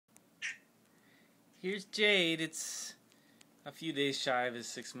Here's Jade. It's a few days shy of his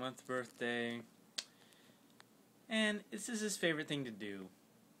 6-month birthday. And this is his favorite thing to do.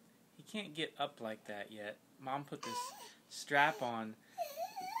 He can't get up like that yet. Mom put this strap on.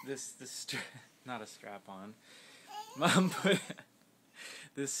 Not a strap on. Mom put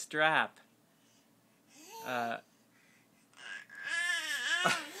this strap. I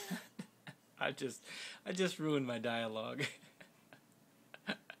just ruined my dialogue.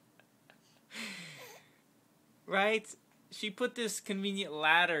 Right? She put this convenient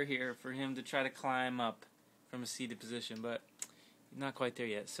ladder here for him to try to climb up from a seated position, but he's not quite there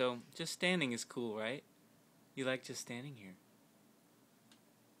yet. So just standing is cool, right? You like just standing here?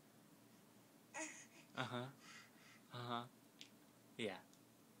 Uh-huh. Uh-huh. Yeah.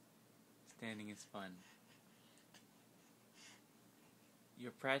 Standing is fun.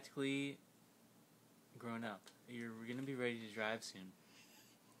 You're practically grown up. You're going to be ready to drive soon.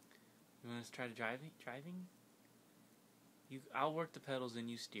 You want us to try to driving? I'll work the pedals and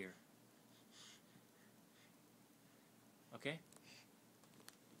you steer. Okay?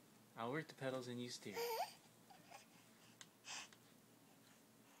 I'll work the pedals and you steer.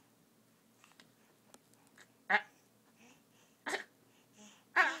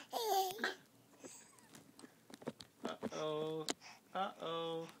 Uh-oh.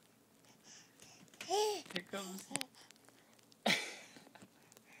 Uh-oh. Here comes